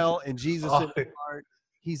smile and Jesus in his heart.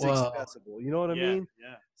 He's accessible. You know what I mean?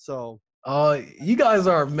 Yeah. So. You guys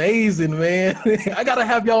are amazing, man. I gotta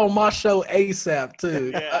have y'all on my show ASAP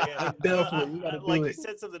too. Yeah. Definitely. You gotta do like it. you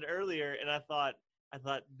said something earlier, and I thought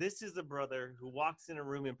this is the brother who walks in a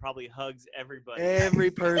room and probably hugs everybody. Every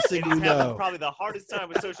person you know. Probably the hardest time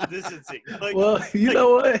with social distancing. Well, you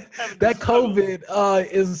know what? That COVID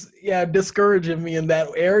is discouraging me in that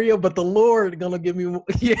area, but the Lord gonna give me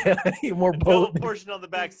more double portion on the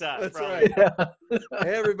backside. That's probably. right. Yeah.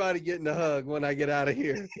 Everybody getting a hug when I get out of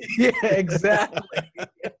here. Yeah, exactly.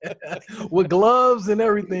 With gloves and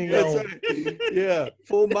everything. That's right. Yeah,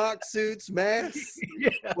 full mock suits, masks,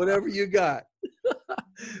 whatever you got.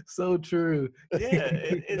 So true. Yeah,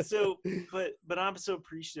 and so, but I'm so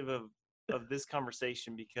appreciative of this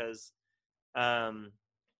conversation because, one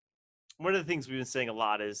of the things we've been saying a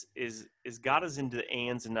lot is God is into the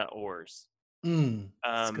ands and not ors.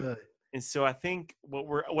 That's good. And so I think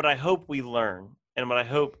what I hope we learn, and what I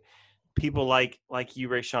hope people like you,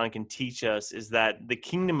 Rashawn, can teach us is that the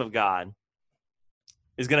kingdom of God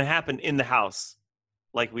is going to happen in the house,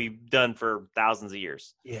 like we've done for thousands of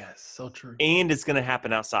years. Yes, so true. And it's going to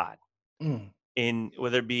happen outside, in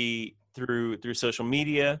whether it be through social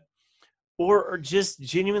media, or just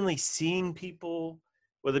genuinely seeing people,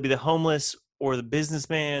 whether it be the homeless or the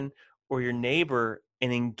businessman or your neighbor,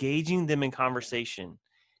 and engaging them in conversation.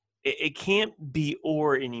 It can't be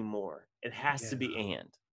or anymore. It has to be and.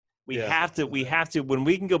 We have to, when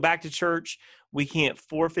we can go back to church, we can't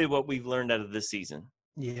forfeit what we've learned out of this season.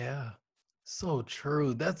 Yeah. So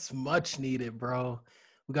true. That's much needed, bro.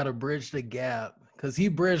 We got to bridge the gap because he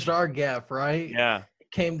bridged our gap, right? Yeah.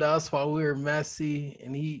 Came to us while we were messy,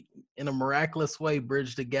 and he, in a miraculous way,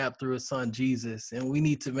 bridged the gap through his son, Jesus. And we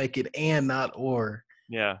need to make it and not or.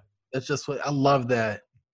 Yeah. That's just what I love that.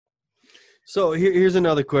 So here's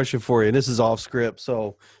another question for you. And this is off script,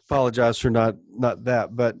 so apologize for not that.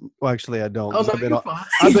 But well, actually, I don't. Oh, no,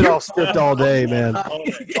 I've been off script all day, man.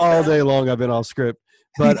 All day long, I've been off script.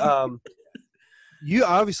 But you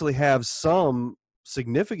obviously have some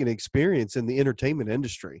significant experience in the entertainment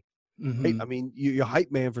industry. Mm-hmm. Right? I mean, you're a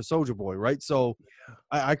hype man for Soulja Boy, right? So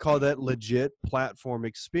I call that legit platform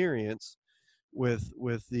experience with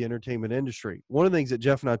the entertainment industry. One of the things that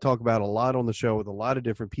Jeff and I talk about a lot on the show with a lot of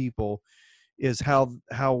different people is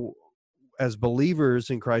how as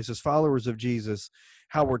believers in Christ, as followers of Jesus,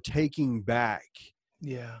 how we're taking back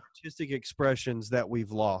artistic expressions that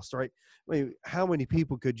we've lost, right? I mean, how many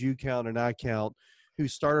people could you count and I count who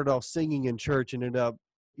started off singing in church and ended up,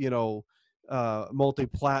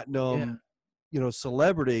 multi-platinum,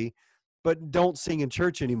 celebrity, but don't sing in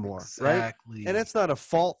church anymore, right? And that's not a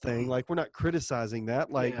fault thing. Like, we're not criticizing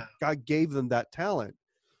that. Like, God gave them that talent.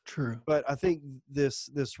 True. But I think this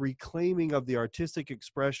reclaiming of the artistic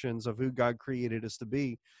expressions of who God created us to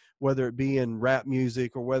be, whether it be in rap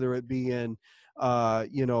music or whether it be in,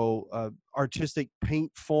 artistic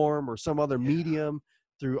paint form or some other medium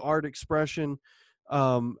through art expression.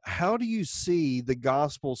 How do you see the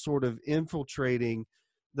gospel sort of infiltrating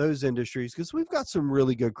those industries? Because we've got some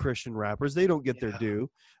really good Christian rappers. They don't get their due.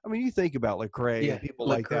 I mean, you think about Lecrae and people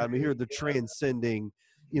like that. I mean, here are the transcending,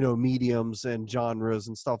 mediums and genres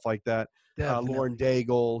and stuff like that. Lauren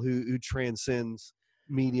Daigle, who transcends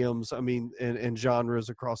mediums, I mean, and genres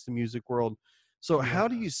across the music world. So how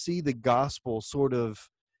do you see the gospel sort of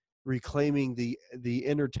reclaiming the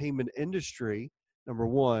entertainment industry, number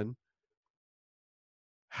one?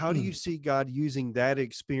 How do you see God using that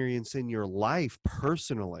experience in your life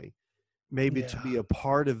personally, maybe to be a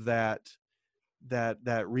part of that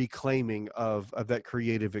reclaiming of that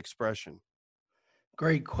creative expression?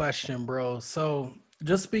 Great question, bro. So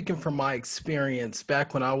just speaking from my experience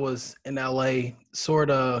back when I was in LA, sort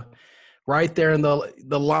of right there in the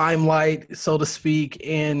limelight, so to speak.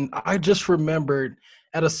 And I just remembered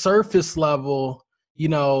at a surface level,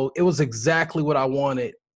 it was exactly what I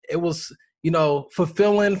wanted. It was,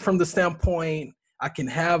 fulfilling from the standpoint, I can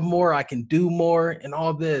have more, I can do more and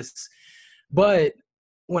all this. But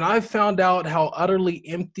when I found out how utterly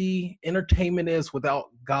empty entertainment is without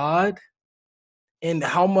God, and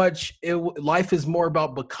how much life is more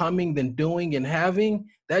about becoming than doing and having,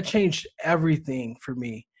 that changed everything for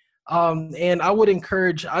me. And I would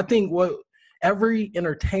encourage, I think what every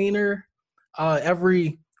entertainer,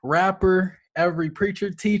 every rapper, every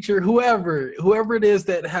preacher, teacher, whoever it is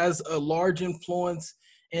that has a large influence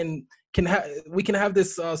and we can have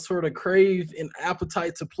this sort of crave and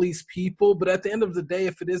appetite to please people, but at the end of the day,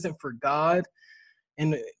 if it isn't for God,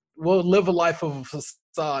 and we'll live a life of a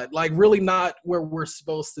facade, like really not where we're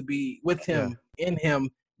supposed to be with Him, in Him,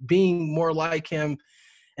 being more like Him.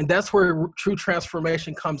 And that's where true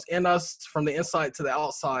transformation comes in us from the inside to the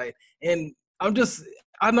outside. And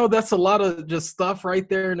I know that's a lot of just stuff right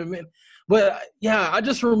there in a minute. But yeah, I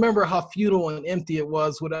just remember how futile and empty it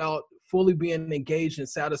was without fully being engaged and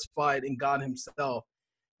satisfied in God Himself.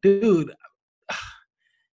 Dude,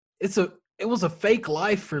 it was a fake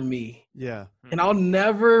life for me. Yeah. And I'll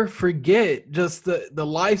never forget just the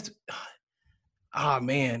life.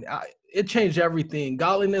 Man, it changed everything.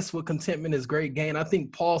 Godliness with contentment is great gain. I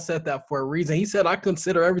think Paul said that for a reason. He said, I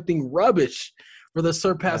consider everything rubbish for the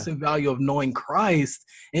surpassing value of knowing Christ.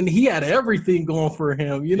 And he had everything going for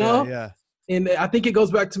him, you know? Yeah. And I think it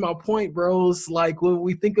goes back to my point, bros. Like when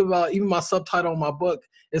we think about, even my subtitle on my book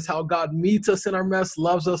is how God meets us in our mess,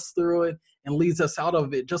 loves us through it, and leads us out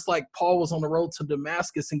of it. Just like Paul was on the road to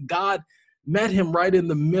Damascus and God met him right in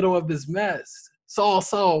the middle of his mess. Saul,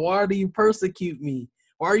 Saul, why do you persecute me?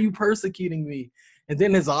 Why are you persecuting me? And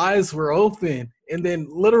then his eyes were open. And then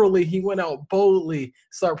literally he went out boldly,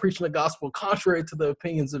 started preaching the gospel contrary to the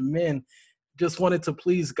opinions of men, just wanted to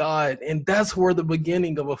please God. And that's where the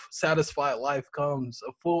beginning of a satisfied life comes,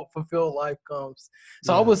 a full, fulfilled life comes.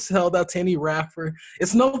 So I would tell that to any rapper.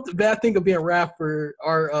 It's no bad thing of being a rapper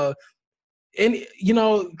or, and, you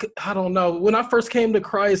know, I don't know. When I first came to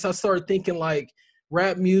Christ, I started thinking like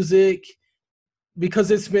rap music,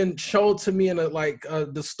 because it's been shown to me in a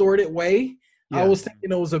distorted way. I was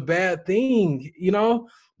thinking it was a bad thing, you know?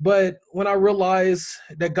 But when I realized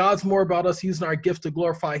that God's more about us using our gift to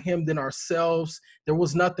glorify Him than ourselves, there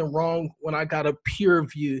was nothing wrong when I got a pure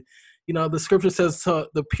view. You know, the scripture says to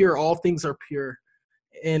the pure, all things are pure.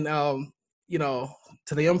 And, you know,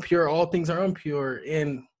 to the impure, all things are impure.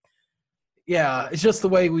 And yeah, it's just the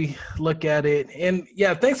way we look at it. And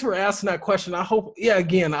yeah, thanks for asking that question. I hope,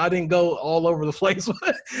 again, I didn't go all over the place.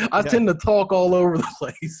 I tend to talk all over the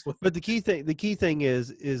place. But the key thing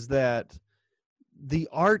is that the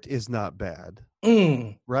art is not bad,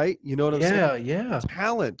 right? You know what I'm saying? Yeah.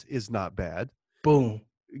 Talent is not bad. Boom.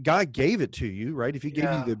 God gave it to you, right? If He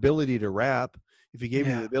gave you the ability to rap, if He gave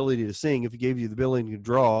you the ability to sing, if He gave you the ability to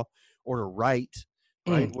draw or to write,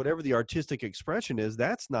 right? Whatever the artistic expression is,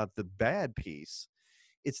 that's not the bad piece.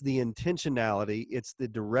 It's the intentionality, it's the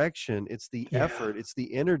direction, it's the effort, it's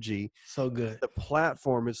the energy. So good. The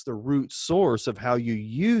platform, it's the root source of how you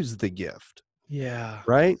use the gift. Yeah.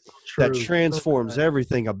 Right? True. That transforms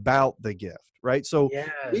everything about the gift, right? So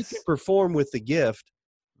we can perform with the gift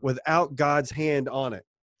without God's hand on it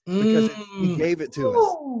because He gave it to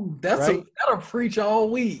us. That'll preach all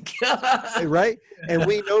week. Right? And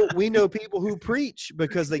we know people who preach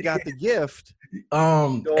because they got the gift. You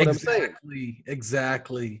know what I'm saying?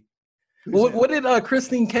 Exactly. What did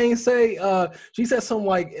Christine Kane say? She said something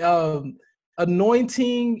like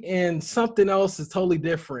anointing and something else is totally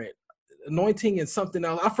different. Anointing and something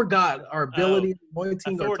else. I forgot. Our ability,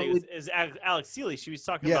 anointing, authority is Alex Seeley. She was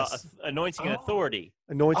talking about anointing and authority.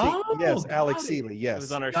 Anointing, yes, Alex Seeley, yes. It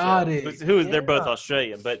was on our show. They're both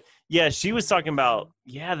Australian, but yeah, she was talking about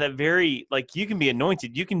that very, like, you can be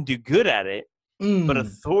anointed, you can do good at it, but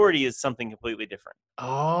authority is something completely different.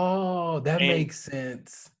 Oh, that makes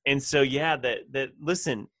sense. And so that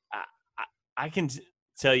listen, I can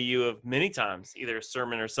tell you of many times, either a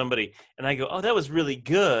sermon or somebody, and I go, oh, that was really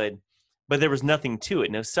good. But there was nothing to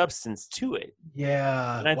it, no substance to it.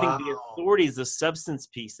 Yeah. And I think the authority is the substance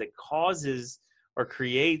piece that causes or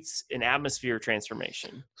creates an atmosphere of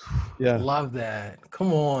transformation. Yeah. Love that.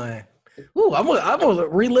 Come on. Ooh, I'm gonna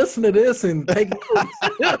re-listen to this and take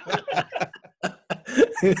notes.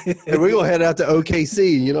 And we're gonna head out to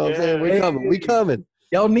OKC. You know what I'm saying? We coming.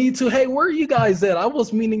 Y'all need to. Hey, where are you guys at? I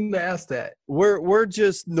was meaning to ask that. We're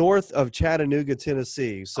just north of Chattanooga,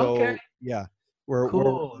 Tennessee. So We're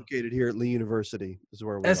located here at Lee University. Is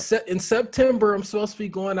where we're in September. I'm supposed to be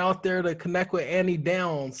going out there to connect with Annie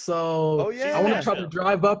Downs. So I want to try to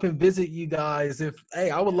drive up and visit you guys.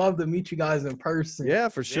 I would love to meet you guys in person. Yeah,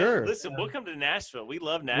 for sure. Listen, we'll come to Nashville. We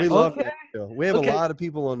love Nashville. We love Nashville. We have a lot of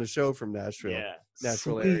people on the show from Nashville. Yeah,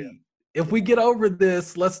 Nashville area. If we get over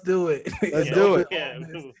this, let's do it. Let's do it. Yeah,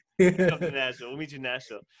 we'll come to Nashville. We'll meet you in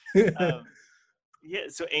Nashville.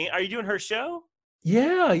 So, are you doing her show?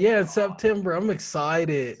 Yeah, in September. I'm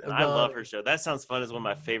excited I about love it. her show. That sounds fun. Is one of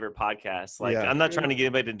my favorite podcasts. Like, Yeah. I'm not trying to get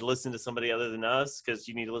anybody to listen to somebody other than us because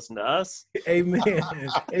you need to listen to us Amen.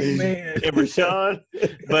 Amen. and Rashawn.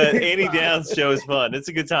 But Annie Downs' show is fun. It's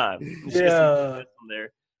a good time. She has some good guests on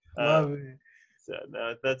there. Love it. So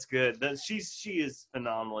no, that's good. She is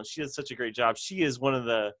phenomenal, and she does such a great job. She is one of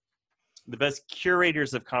the best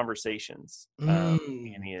curators of conversations.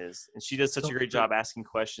 Annie is, and she does such a great job asking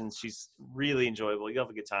questions. She's really enjoyable. You'll have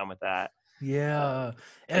a good time with that. Yeah.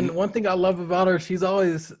 And one thing I love about her, she's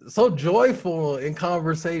always so joyful in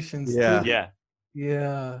conversations too.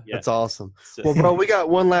 Yeah. That's awesome. So, Well, bro, we got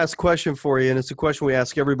one last question for you, and it's a question we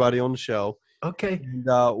ask everybody on the show. Okay.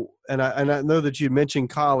 And I know that you mentioned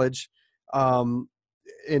college.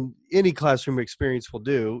 In any classroom experience will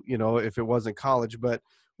do, if it wasn't college, but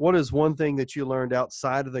what is one thing that you learned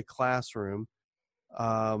outside of the classroom?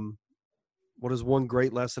 What is one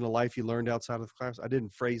great lesson in life you learned outside of the class? I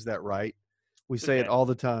didn't phrase that right. We say it all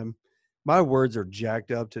the time. My words are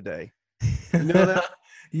jacked up today. You know that?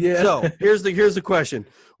 Yeah. So here's the question.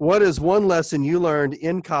 What is one lesson you learned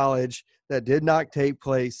in college that did not take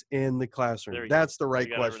place in the classroom? That's the right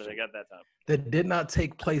question. I got that time. That did not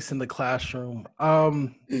take place in the classroom. Oh,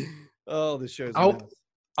 this show's a mess.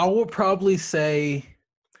 I would probably say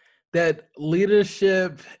that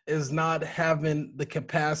leadership is not having the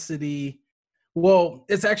capacity. Well,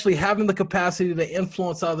 it's actually having the capacity to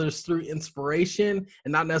influence others through inspiration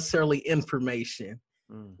and not necessarily information.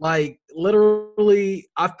 Like literally,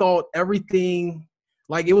 I thought everything,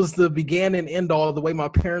 like it was the begin and end all. The way my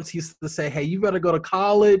parents used to say, "Hey, you better go to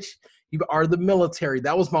college. You are the military."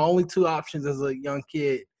 That was my only two options as a young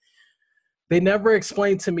kid. They never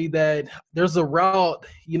explained to me that there's a route,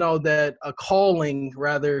 that a calling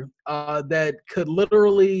rather, that could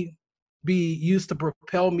literally be used to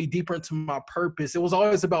propel me deeper into my purpose. It was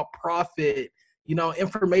always about profit.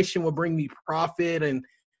 Information will bring me profit, and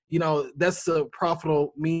that's a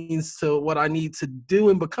profitable means to what I need to do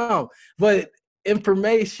and become. But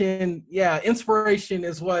inspiration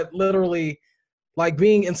is what literally, like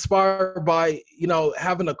being inspired by,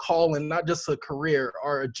 having a call and not just a career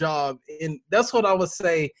or a job. And that's what I would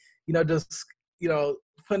say, just,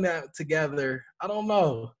 putting that together. I don't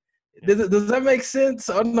know. Does that make sense?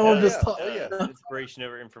 I don't know. I'm just talking. Inspiration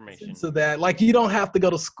over information. So that, like, you don't have to go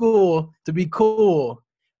to school to be cool.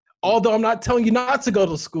 Although I'm not telling you not to go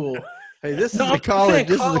to school. Hey, this is a college.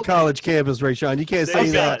 This is a college campus, Rashawn. You can't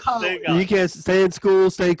say that. You can't stay in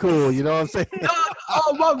school, stay cool. You know what I'm saying?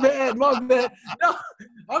 Oh, my bad. No,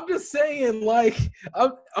 I'm just saying, like,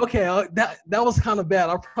 that was kind of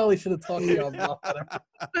bad. I probably should have talked to you about that.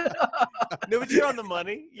 No, but you're on the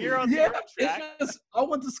money. You're on the track. It's just, I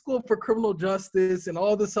went to school for criminal justice and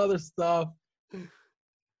all this other stuff.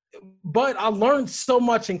 But I learned so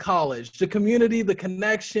much in college. The community, the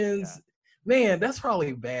connections. Yeah. Man, that's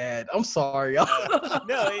probably bad. I'm sorry. No,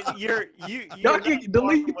 you're y'all can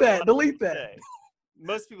delete that. Delete that.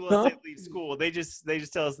 Most people don't say leave school. They just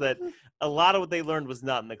tell us that a lot of what they learned was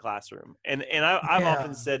not in the classroom. And I've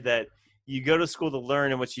often said that you go to school to learn,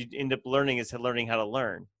 and what you end up learning is learning how to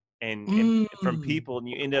learn and from people, and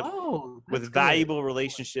you end up with valuable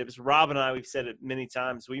relationships. Rob and I, we've said it many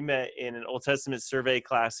times. We met in an Old Testament survey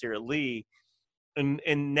class here at Lee.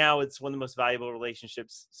 And now it's one of the most valuable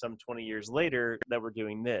relationships some 20 years later that we're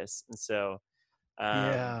doing this. And so,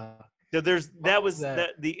 so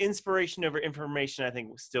the inspiration over information, I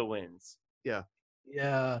think, still wins. Yeah.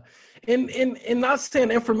 Yeah. And not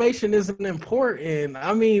saying information isn't important.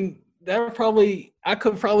 I mean, I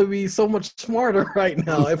could probably be so much smarter right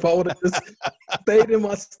now if I would have just stayed in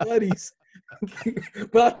my studies.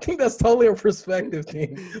 But I think that's totally a perspective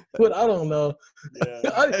thing. But I don't know.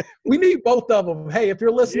 Yeah. We need both of them. Hey, if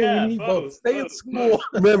you're listening, we need both. Stay in school.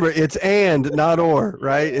 Remember, it's and, not or,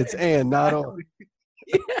 right? It's and, not or.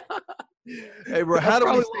 Yeah. Hey, bro, how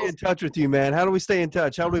do we stay in touch with you, man? How do we stay in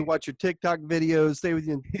touch? How do we watch your TikTok videos, stay with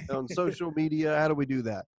you on social media? How do we do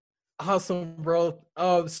that? Awesome, bro.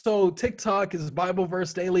 So TikTok is Bible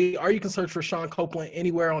Verse Daily, or you can search for Rashawn Copeland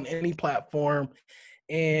anywhere on any platform.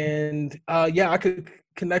 And I could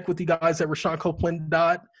connect with you guys at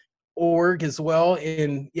RashawnCopeland.org as well.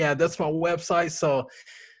 And that's my website. So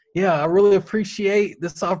I really appreciate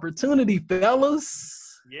this opportunity,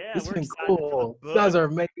 fellas. Yeah, it's been cool. You guys are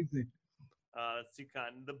amazing. That's too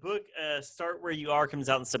kind. The book, Start Where You Are, comes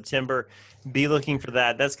out in September. Be looking for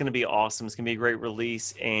that. That's going to be awesome. It's going to be a great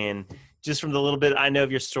release. And just from the little bit I know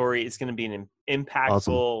of your story, it's going to be an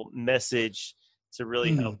impactful message to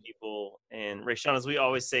really help people. And Rashawn, as we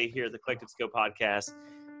always say here at the Collective Scope podcast,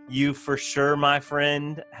 you for sure, my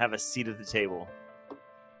friend, have a seat at the table.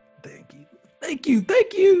 Thank you. Thank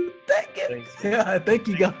you. Thanks. Yeah, thank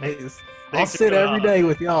you guys. Thanks I'll for sit coming every on. day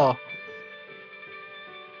with y'all.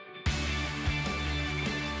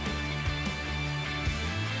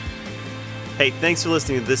 Hey, thanks for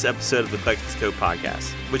listening to this episode of the Collective Scope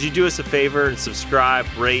podcast. Would you do us a favor and subscribe,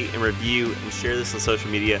 rate, and review, and share this on social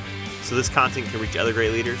media so this content can reach other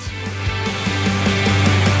great leaders?